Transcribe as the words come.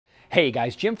Hey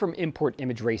guys, Jim from Import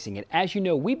Image Racing, and as you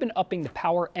know, we've been upping the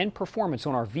power and performance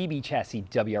on our VB chassis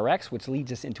WRX, which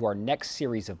leads us into our next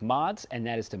series of mods, and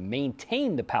that is to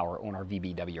maintain the power on our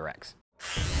VB WRX.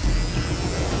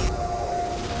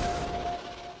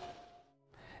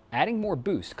 Adding more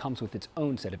boost comes with its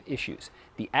own set of issues.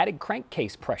 The added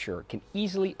crankcase pressure can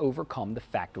easily overcome the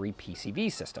factory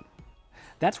PCV system.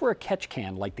 That's where a catch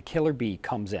can like the Killer Bee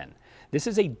comes in. This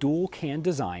is a dual can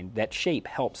design. That shape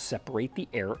helps separate the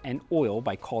air and oil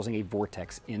by causing a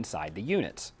vortex inside the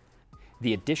units.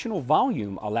 The additional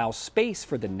volume allows space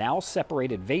for the now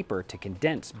separated vapor to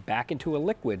condense back into a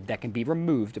liquid that can be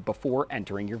removed before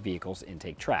entering your vehicle's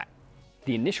intake tract.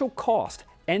 The initial cost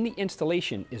and the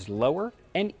installation is lower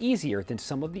and easier than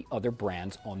some of the other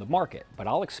brands on the market, but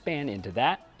I'll expand into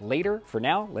that later. For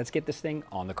now, let's get this thing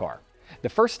on the car. The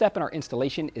first step in our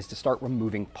installation is to start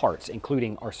removing parts,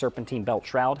 including our serpentine belt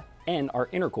shroud and our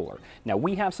intercooler. Now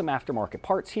we have some aftermarket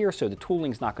parts here, so the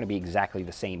tooling's not going to be exactly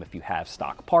the same if you have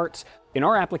stock parts. In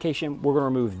our application, we're going to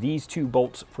remove these two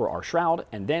bolts for our shroud,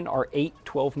 and then our 8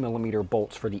 12mm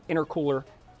bolts for the intercooler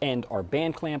and our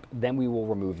band clamp. Then we will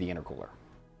remove the intercooler.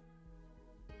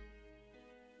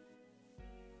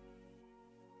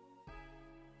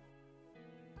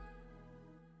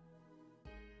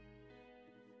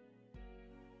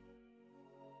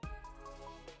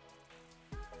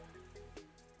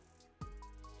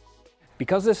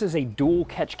 Because this is a dual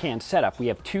catch can setup, we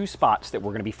have two spots that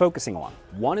we're going to be focusing on.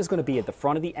 One is going to be at the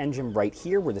front of the engine right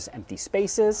here where this empty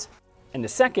space is, and the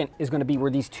second is going to be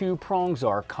where these two prongs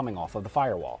are coming off of the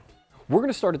firewall. We're going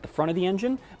to start at the front of the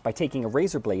engine by taking a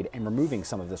razor blade and removing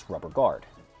some of this rubber guard.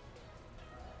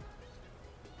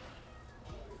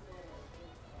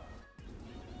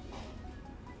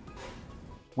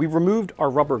 We've removed our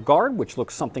rubber guard, which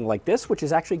looks something like this, which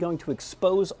is actually going to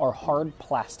expose our hard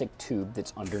plastic tube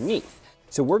that's underneath.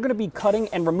 So we're going to be cutting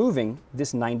and removing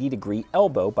this 90-degree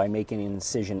elbow by making an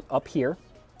incision up here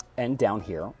and down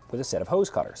here with a set of hose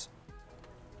cutters.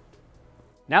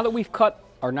 Now that we've cut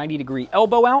our 90-degree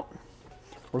elbow out,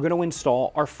 we're going to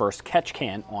install our first catch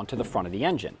can onto the front of the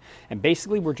engine. And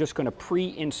basically we're just going to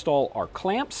pre-install our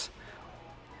clamps,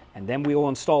 and then we will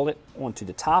install it onto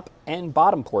the top and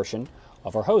bottom portion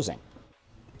of our hosing.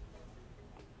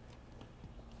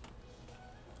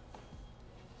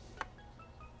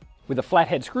 With a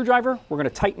flathead screwdriver, we're going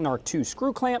to tighten our two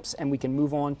screw clamps and we can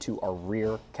move on to our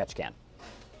rear catch can.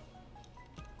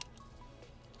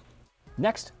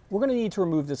 Next, we're going to need to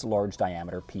remove this large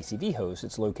diameter PCV hose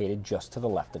that's located just to the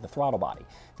left of the throttle body.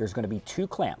 There's going to be two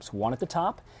clamps, one at the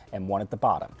top and one at the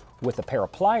bottom. With a pair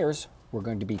of pliers, we're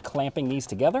going to be clamping these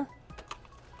together,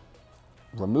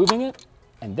 removing it,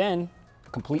 and then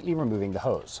completely removing the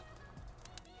hose.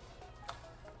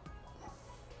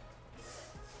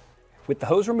 With the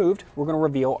hose removed, we're going to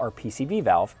reveal our PCV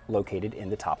valve located in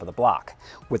the top of the block.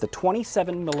 With a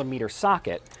 27mm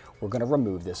socket, we're going to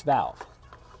remove this valve.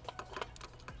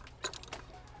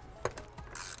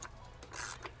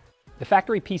 The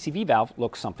factory PCV valve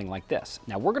looks something like this.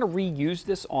 Now we're going to reuse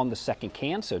this on the second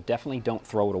can, so definitely don't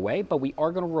throw it away, but we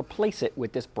are going to replace it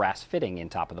with this brass fitting in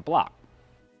top of the block.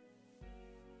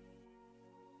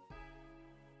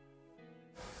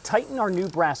 Tighten our new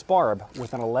brass barb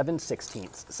with an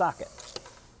 11/16 socket.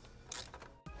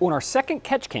 On our second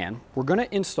catch can, we're going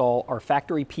to install our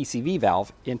factory PCV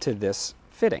valve into this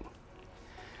fitting.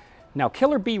 Now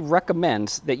Killer Bee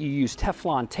recommends that you use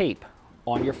Teflon tape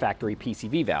on your factory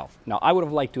PCV valve. Now I would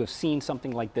have liked to have seen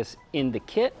something like this in the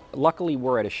kit. Luckily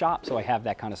we're at a shop, so I have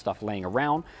that kind of stuff laying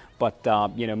around, but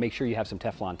you know, make sure you have some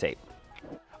Teflon tape.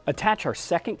 Attach our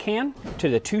second can to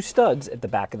the two studs at the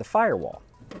back of the firewall.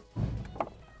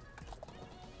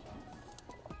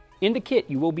 In the kit,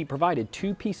 you will be provided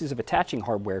two pieces of attaching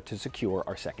hardware to secure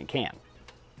our second can.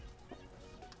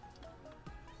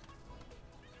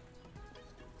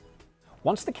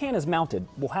 Once the can is mounted,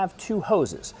 we'll have two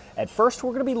hoses. At first, we're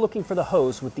going to be looking for the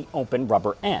hose with the open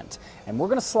rubber end, and we're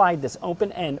going to slide this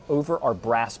open end over our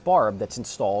brass barb that's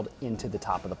installed into the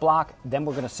top of the block. Then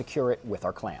we're going to secure it with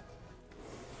our clamp.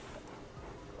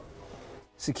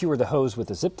 Secure the hose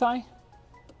with a zip tie.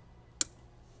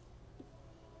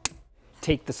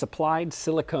 Take the supplied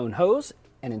silicone hose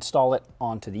and install it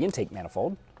onto the intake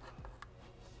manifold.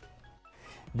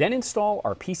 Then install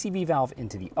our PCV valve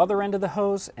into the other end of the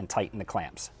hose and tighten the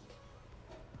clamps.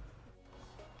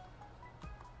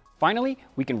 Finally,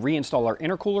 we can reinstall our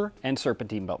intercooler and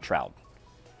serpentine belt shroud.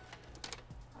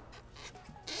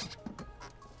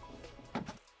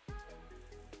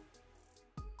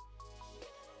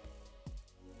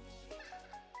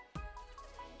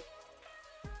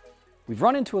 We've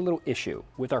run into a little issue.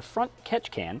 With our front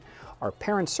catch can, our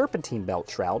parent serpentine belt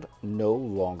shroud no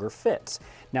longer fits.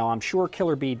 Now, I'm sure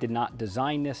Killer Bee did not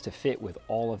design this to fit with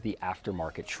all of the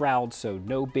aftermarket shrouds, so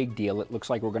no big deal. It looks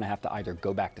like we're gonna have to either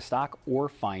go back to stock or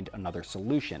find another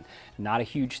solution. Not a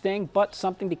huge thing, but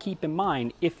something to keep in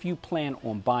mind if you plan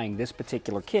on buying this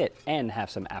particular kit and have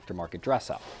some aftermarket dress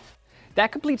up.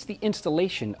 That completes the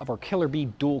installation of our Killer Bee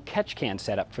dual catch can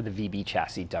setup for the VB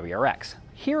chassis WRX.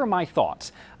 Here are my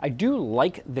thoughts. I do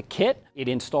like the kit. It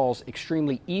installs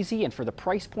extremely easy, and for the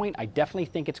price point, I definitely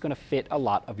think it's going to fit a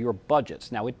lot of your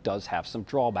budgets. Now, it does have some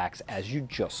drawbacks, as you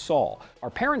just saw. Our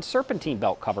parent serpentine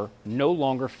belt cover no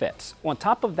longer fits. On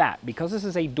top of that, because this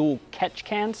is a dual catch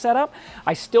can setup,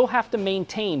 I still have to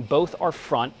maintain both our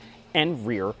front and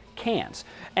rear cans.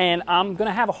 And I'm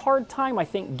gonna have a hard time, I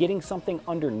think, getting something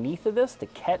underneath of this to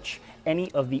catch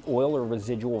any of the oil or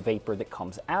residual vapor that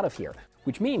comes out of here,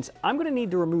 which means I'm gonna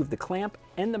need to remove the clamp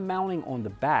and the mounting on the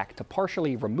back to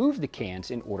partially remove the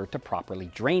cans in order to properly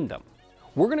drain them.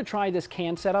 We're gonna try this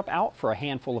can setup out for a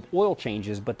handful of oil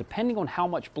changes, but depending on how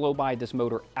much blow-by this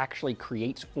motor actually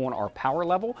creates on our power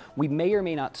level, we may or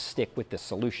may not stick with this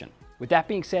solution. With that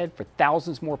being said, for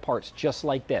thousands more parts just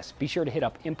like this, be sure to hit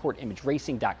up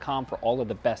importimageracing.com for all of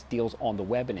the best deals on the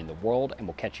web and in the world, and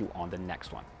we'll catch you on the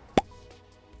next one.